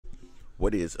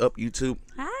What is up, YouTube?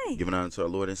 Hi. Giving honor to our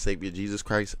Lord and Savior Jesus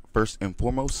Christ first and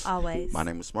foremost. Always. My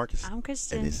name is Marcus. I'm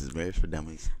Christian. And this is Marriage for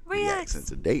Dummies. Reacts.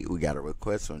 Today we got a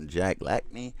request from Jack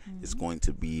Lackney. It's going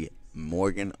to be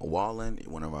Morgan Wallen,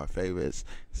 one of our favorites.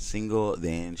 Single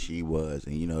Than She Was.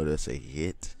 And you know that's a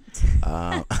hit.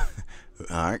 All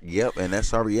right, yep, and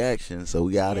that's our reaction. So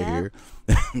we out of here.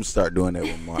 Start doing that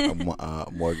with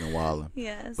Morgan Wallen.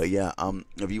 Yes. But yeah,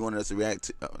 if you want us to react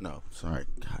to, no, sorry,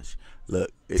 gosh, look,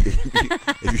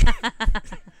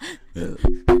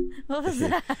 What was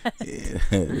that?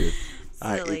 All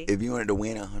right, Silly. if you wanted to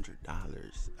win $100,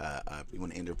 if you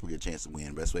want to enter for your chance to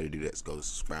win, best way to do that is go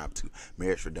subscribe to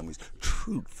Marriage for Dummies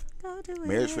Truth. Go do it.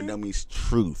 Marriage for Dummies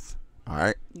Truth. All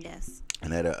right. Yes.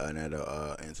 And that'll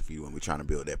answer for you when we're trying to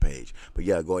build that page. But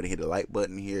yeah, go ahead and hit the like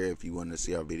button here if you want to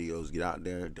see our videos. Get out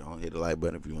there. Don't hit the like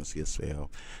button if you want to see us fail.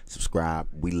 Subscribe.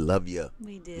 We love you.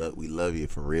 We do. Look, we love you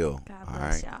for real. God all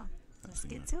bless right. y'all. Let's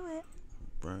get to it.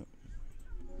 Right.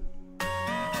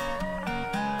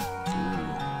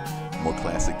 Ooh. More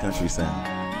classic country sound.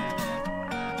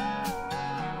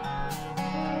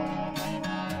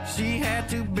 She had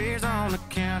 2 beers on the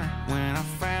counter when I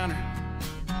found her.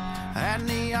 Had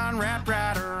neon wrapped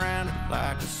right around her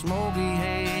like a smoky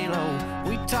halo.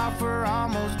 We talked for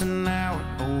almost an hour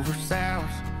over sours.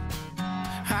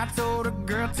 I told her,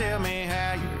 girl, tell me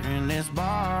how you're in this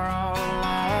bar all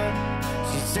alone.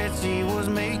 She said she was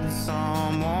meeting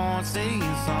someone, seeing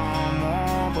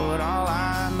someone, but all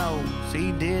I know is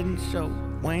he didn't show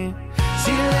when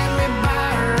she let me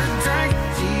buy her a drink.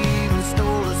 She even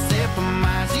stole a sip of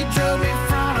mine. She drove me in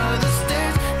front of the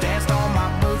stairs, danced on my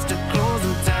boots to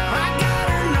closing time. I got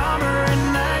her number and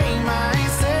name. I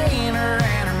ain't saying her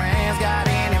and her man's got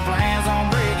any plans on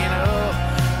breaking up,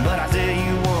 but I tell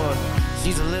you what,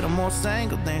 she's a little more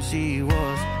single than she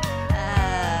was.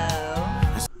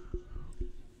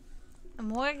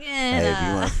 Morgan. Hey, if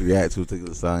you want to react to a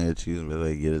particular song you're choosing,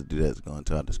 but get us do that. It's going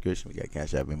to our description. We got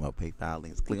Cash App, Venmo, PayPal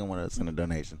links. Click on one of us, send a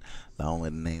donation along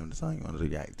with the name of the song you want to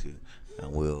react to,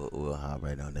 and we'll hop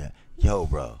right on that. Yo,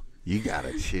 bro, you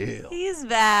gotta chill. He's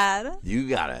bad. You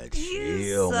gotta chill.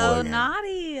 He's so Morgan.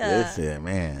 naughty. Listen,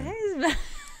 man. He's bad.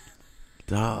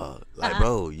 Dog, like,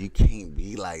 bro, you can't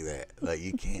be like that. Like,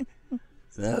 you can't.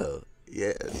 No.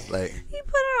 Yeah, like. He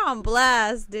put her on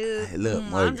blast, dude. Hey, look, I'm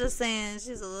Morgan. just saying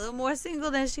she's a little more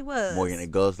single than she was. Morgan,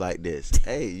 it goes like this.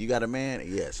 Hey, you got a man?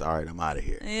 Yes. All right, I'm out of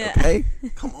here. Yeah. Okay?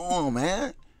 Come on,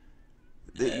 man.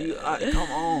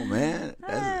 Come on, man.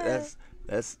 That's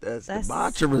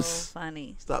debaucherous. So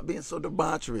funny. Stop being so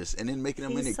debaucherous and then making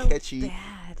them He's into so catchy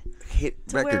bad. hit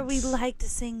To records. where we like to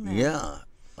sing them. Yeah,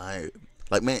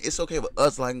 like man, it's okay for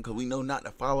us liking because we know not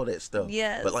to follow that stuff.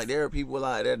 Yes. But like there are people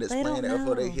out there that's They playing don't that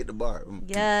before know. they hit the bar.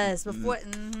 Yes, before.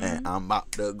 And I'm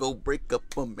about to go break up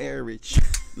a marriage.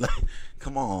 Like,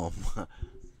 come on,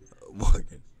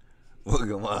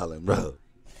 Morgan Wallen, bro.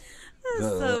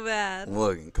 That's so bad.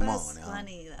 Morgan, come That's on now.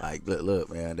 funny, though. Like, look,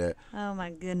 man. That, Oh my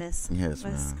goodness. yes,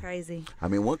 That's man. crazy. I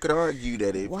mean, one could argue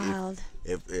that Wild.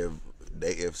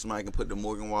 if somebody can put the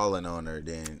Morgan Wallen on her,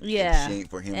 then Yeah. she ain't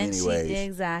for him And anyways.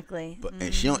 Exactly. But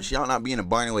and she ought not be in a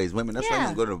bar anyways. Women, that's why you Yeah.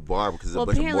 don't go to the bar because there's Well, a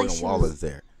bunch of apparently Morgan she Wallens was-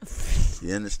 there.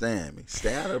 You understand me?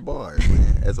 Stay out of the bars,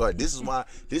 man. That's why. This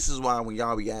is why when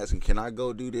y'all be asking, can I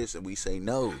go do this, and we say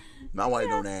no. My wife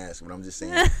don't ask, but I'm just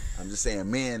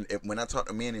saying, men. When I talk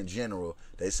to men in general,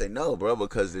 they say no, bro,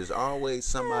 because there's always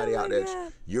somebody out there.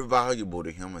 God. You're valuable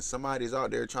to him, and somebody's out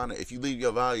there trying to. If you leave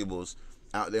your valuables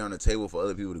out there on the table for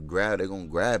other people to grab, they're gonna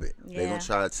grab it. They're Yeah. gonna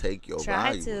try to take your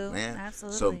Try valuable, to. man.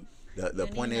 Absolutely. So the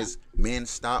You point need is, men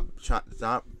stop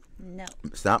No.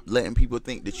 Stop letting people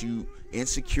think that you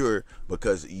insecure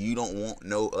because you don't want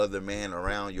no other man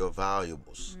around your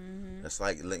valuables. That's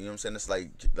like, you know what I'm saying? It's like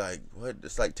what?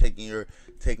 It's like taking your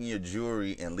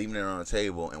jewelry and leaving it on the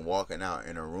table and walking out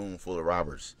in a room full of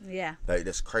robbers. Yeah. Like,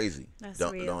 that's crazy. That's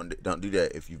don't real. don't do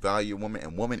that. If you value a woman,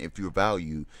 and woman, if you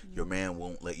value your man,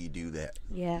 won't let you do that.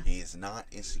 Yeah. He is not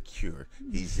insecure.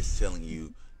 He's just telling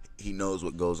you he knows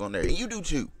what goes on there, and you do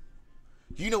too.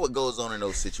 You know what goes on in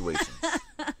those situations.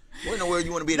 What in the world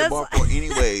you want to be at the bar for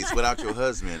anyways without your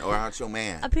husband or without your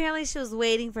man? Apparently she was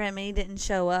waiting for him and he didn't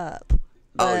show up.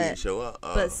 Oh, he didn't show up?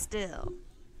 But still,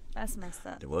 that's messed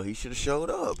up. Well, he should have showed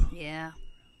up. Yeah.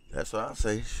 That's what I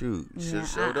say. Shoot, should have Yeah,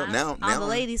 showed up. Now, on the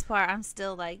ladies' part, I'm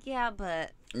still like, yeah,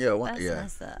 but that's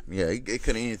messed up. Yeah,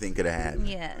 anything could have happened.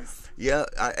 Yes. Yeah,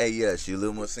 she's a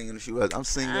little more single than she was. I'm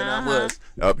single than I was.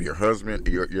 Your husband,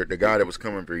 the guy that was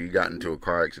coming for you, got into a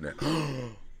car accident.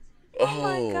 Oh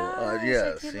my gosh,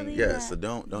 yeah, I can't believe yeah. that. So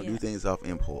don't do things off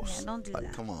impulse. Yeah, don't do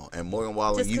that. Come on, and Morgan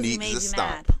Wallen, Just you 'cause he need made to you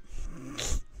stop. mad.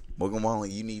 Morgan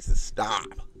Wallen, you need to stop.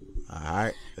 All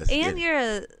right. And you're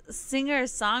a singer,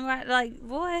 songwriter. Like,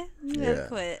 boy, you gotta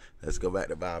quit. Let's go back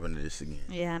to bobbing to this again.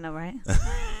 Yeah, I know, right?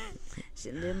 She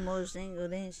a little more single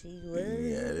than she was.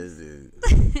 Yeah, this is.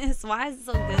 It's why it's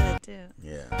so good too.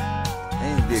 Yeah.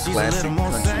 And be a She's classic a little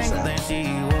more country single sound. than she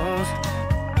was.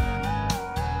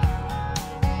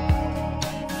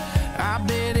 I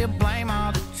bet he'll blame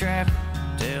all the traffic.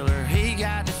 Tell her he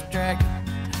got distracted.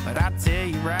 But I tell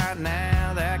you right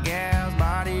now, that gal's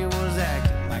body was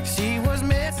acting like she was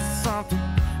missing something.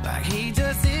 Like he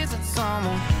just isn't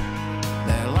someone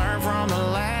that learned from the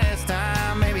last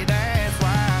time. Maybe that's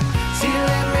why she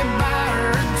let me buy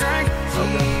her a drink. She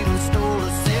even stole a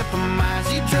sip of mine.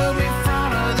 She drove me in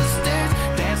front of the stairs,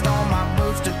 danced on my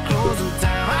boots to closing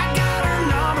time. I got her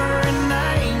number and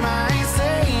name. I ain't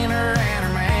saying her and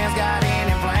her man's got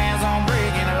any plans on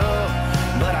breaking up.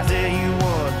 But I tell you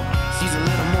what, she's a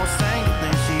little more single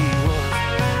than she was.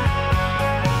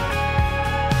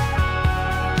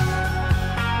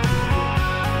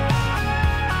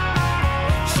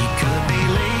 She could be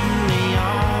leading me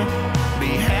on,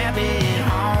 be happy at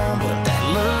home, but that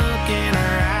look in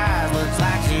her eyes looks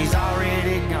like she's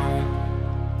already gone.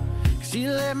 She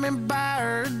let me buy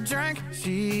her a drink,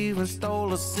 she even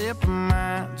stole a sip of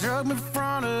mine, drug me in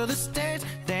front of the stage,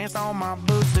 danced on my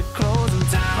boots to closing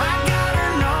time. I got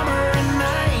her number and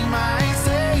name. I ain't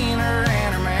saying her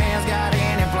and her man's got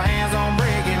any plans on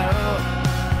breaking up.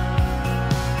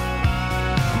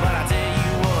 But I tell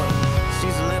you what,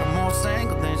 she's a little more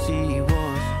single than she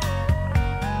was.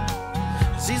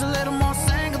 She's a little more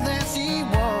single than she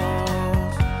was.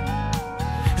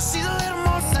 She's a little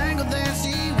more single than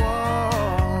she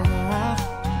was.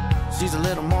 She's a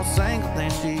little more single than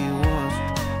she was.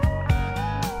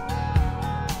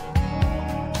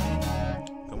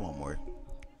 Come on, more.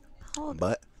 Hold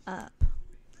But up.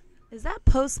 Is that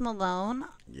Post Malone?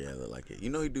 yeah, look like it. You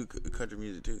know he do country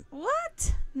music too.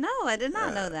 What? No, I did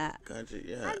not know that. Country,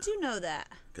 yeah. How'd you know that?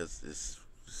 Because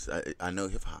I know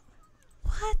hip hop.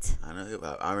 What? I know hip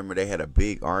hop. I remember they had a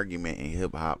big argument in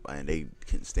hip hop, and they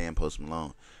couldn't stand Post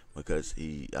Malone because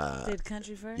he Did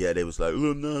country first? yeah, they was like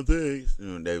Lil Nas X. You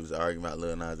know, they was arguing about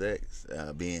Lil Nas X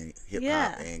being hip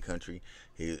hop and country.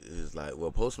 He was like,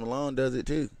 well, Post Malone does it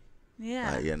too.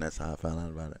 Yeah. Yeah, and that's how I found out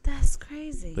about it. That's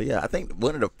crazy. But yeah, I think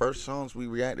one of the first songs we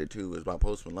reacted to was by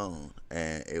Post Malone,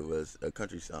 and it was a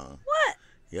country song. What?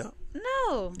 Yep.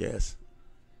 No. Yes.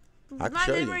 I can My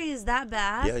show you. memory is that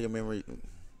bad. Yeah, your memory.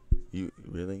 You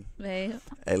really? Babe.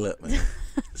 Hey, look, man.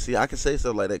 See, I can say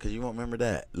stuff like that because you won't remember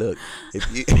that. Look, if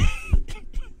you.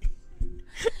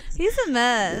 He's a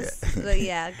mess. Yeah. But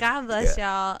yeah, God bless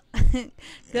y'all.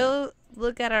 Go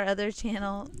look at our other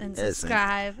channel and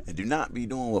subscribe. And do not be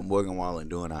doing what Morgan Wallen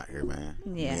doing out here, man.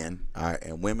 Yeah. Men, all right,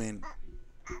 and women.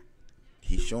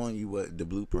 He's showing you what the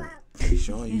blueprint. He's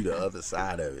showing you the other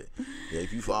side of it. Yeah,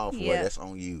 if you fall for it, that's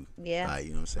on you. Yeah. Like,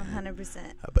 you know what I'm saying? 100%.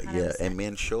 But yeah, and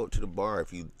men, show up to the bar.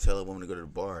 If you tell a woman to go to the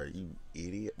bar, you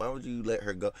idiot. Why would you let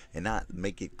her go and not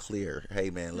make it clear? Hey,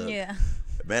 man, look. Yeah.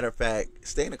 Matter of fact,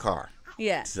 stay in the car.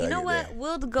 Yeah. You know what? There.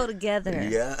 We'll go together.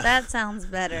 Yeah. That sounds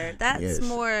better. That's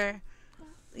more,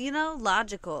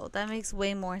 logical. That makes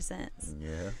way more sense.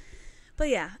 Yeah. But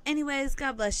yeah, anyways,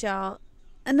 God bless y'all.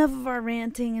 Enough of our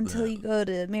ranting until you go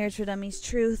to Marriage for Dummies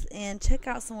Truth and check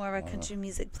out some more of our country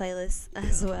music playlists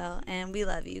as well. And we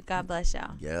love you. God bless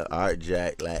y'all. Yeah. All right,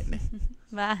 Jack Latney.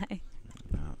 Bye.